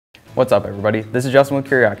What's up everybody, this is Justin with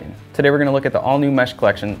Kuryakyn. Today we're going to look at the all-new mesh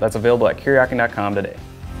collection that's available at Kuryakyn.com today.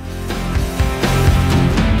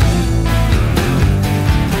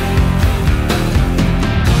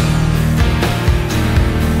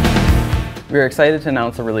 We are excited to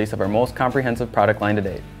announce the release of our most comprehensive product line to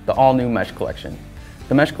date, the all-new mesh collection.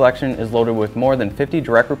 The mesh collection is loaded with more than 50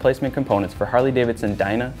 direct replacement components for Harley-Davidson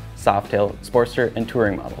Dyna, Softail, Sportster, and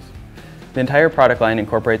Touring models. The entire product line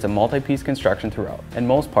incorporates a multi-piece construction throughout, and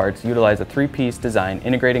most parts utilize a three-piece design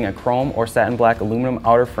integrating a chrome or satin black aluminum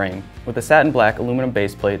outer frame with a satin black aluminum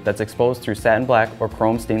base plate that's exposed through satin black or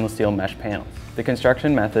chrome stainless steel mesh panels. The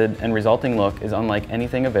construction method and resulting look is unlike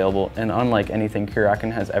anything available and unlike anything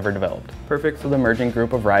Kuryakyn has ever developed. Perfect for the emerging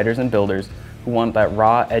group of riders and builders who want that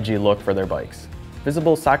raw, edgy look for their bikes.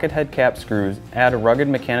 Visible socket head cap screws add a rugged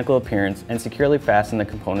mechanical appearance and securely fasten the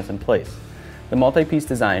components in place. The multi-piece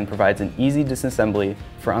design provides an easy disassembly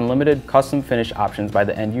for unlimited custom finish options by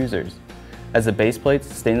the end users, as the base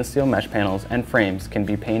plates, stainless steel mesh panels, and frames can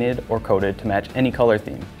be painted or coated to match any color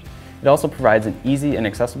theme. It also provides an easy and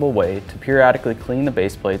accessible way to periodically clean the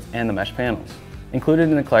base plates and the mesh panels. Included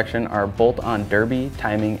in the collection are bolt-on derby,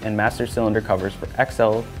 timing, and master cylinder covers for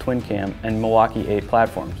XL, Twin Cam, and Milwaukee 8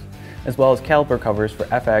 platforms, as well as caliper covers for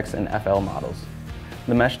FX and FL models.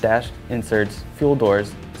 The mesh dash inserts, fuel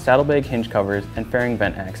doors, saddlebag hinge covers, and fairing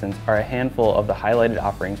vent accents are a handful of the highlighted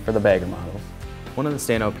offerings for the bagger models. One of the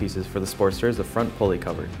standout pieces for the Sportster is the front pulley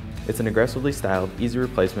cover. It's an aggressively styled, easy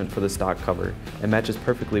replacement for the stock cover and matches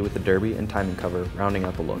perfectly with the derby and timing cover, rounding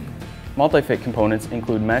out the look. Multi-fit components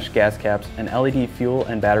include mesh gas caps and LED fuel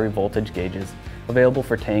and battery voltage gauges, available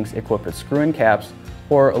for tanks equipped with screw-in caps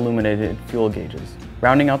or illuminated fuel gauges.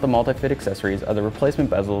 Rounding out the multi-fit accessories are the replacement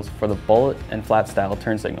bezels for the bullet and flat style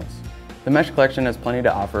turn signals. The mesh collection has plenty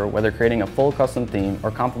to offer, whether creating a full custom theme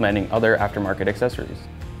or complementing other aftermarket accessories.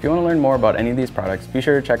 If you want to learn more about any of these products, be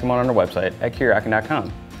sure to check them out on our website at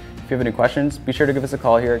Kuryakyn.com. If you have any questions, be sure to give us a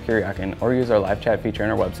call here at Kuryakyn or use our live chat feature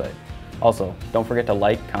on our website. Also, don't forget to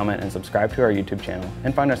like, comment, and subscribe to our YouTube channel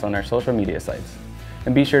and find us on our social media sites.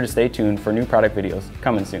 And be sure to stay tuned for new product videos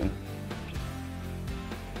coming soon.